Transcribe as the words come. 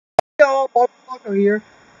Y'all, Baka-Blanco here.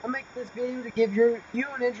 I'm making this video to give you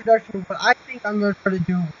an introduction to what I think I'm going to try to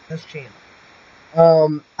do with this channel.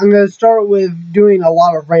 I'm going to start with doing a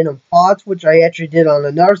lot of random thoughts, which I actually did on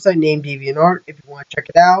another site named DeviantArt. If you want to check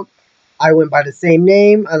it out, I went by the same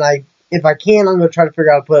name, and if I can, I'm going to try to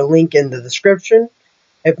figure out how to put a link in the description.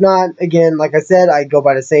 If not, again, like I said, I go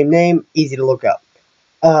by the same name, easy to look up.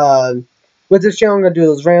 With this channel, I'm going to do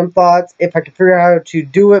those random thoughts. If I can figure out how to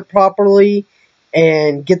do it properly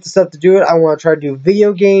and get the stuff to do it, I want to try to do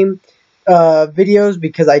video game videos,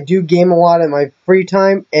 because I do game a lot in my free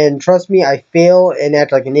time, and trust me, I fail and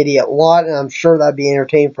act like an idiot a lot, and I'm sure that'd be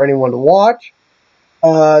entertaining for anyone to watch.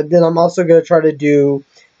 Then I'm also going to try to do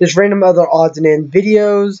just random other odds and ends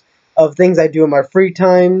videos of things I do in my free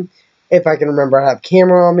time, if I can remember to have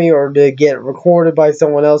camera on me or to get recorded by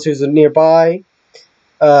someone else who's nearby.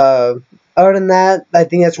 Other than that, I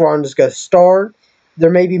think that's where I'm just going to start.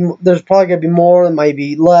 There's probably going to be more, there might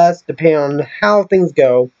be less, depending on how things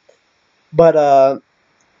go. But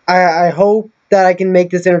I hope that I can make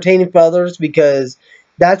this entertaining for others, because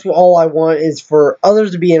that's all I want, is for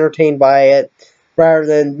others to be entertained by it, rather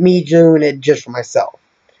than me doing it just for myself.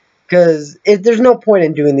 Because there's no point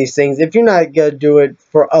in doing these things if you're not going to do it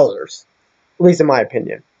for others, at least in my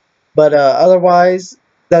opinion. But otherwise,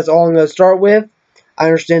 that's all I'm going to start with. I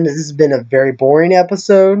understand that this has been a very boring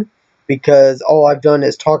episode, because all I've done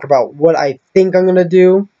is talk about what I think I'm going to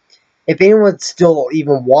do. If anyone's still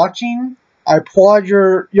even watching, I applaud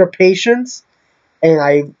your patience, and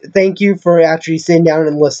I thank you for actually sitting down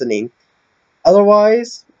and listening.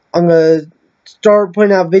 Otherwise, I'm going to start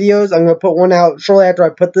putting out videos. I'm going to put one out shortly after I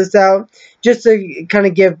put this out, just to kind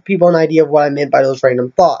of give people an idea of what I meant by those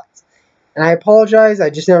random thoughts. And I apologize, I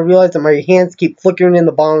just now realized that my hands keep flickering in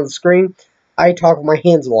the bottom of the screen. I talk with my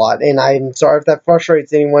hands a lot, and I'm sorry if that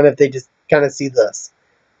frustrates anyone if they just kind of see this.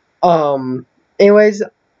 Anyways,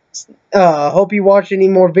 hope you watch any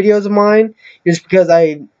more videos of mine, just because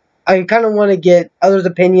I kind of want to get others'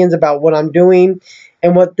 opinions about what I'm doing,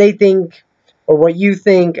 and what they think, or what you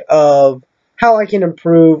think of how I can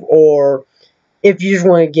improve, or if you just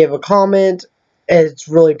want to give a comment, it's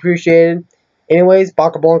really appreciated. Anyways,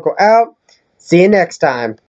 Baka-Blanco out. See you next time.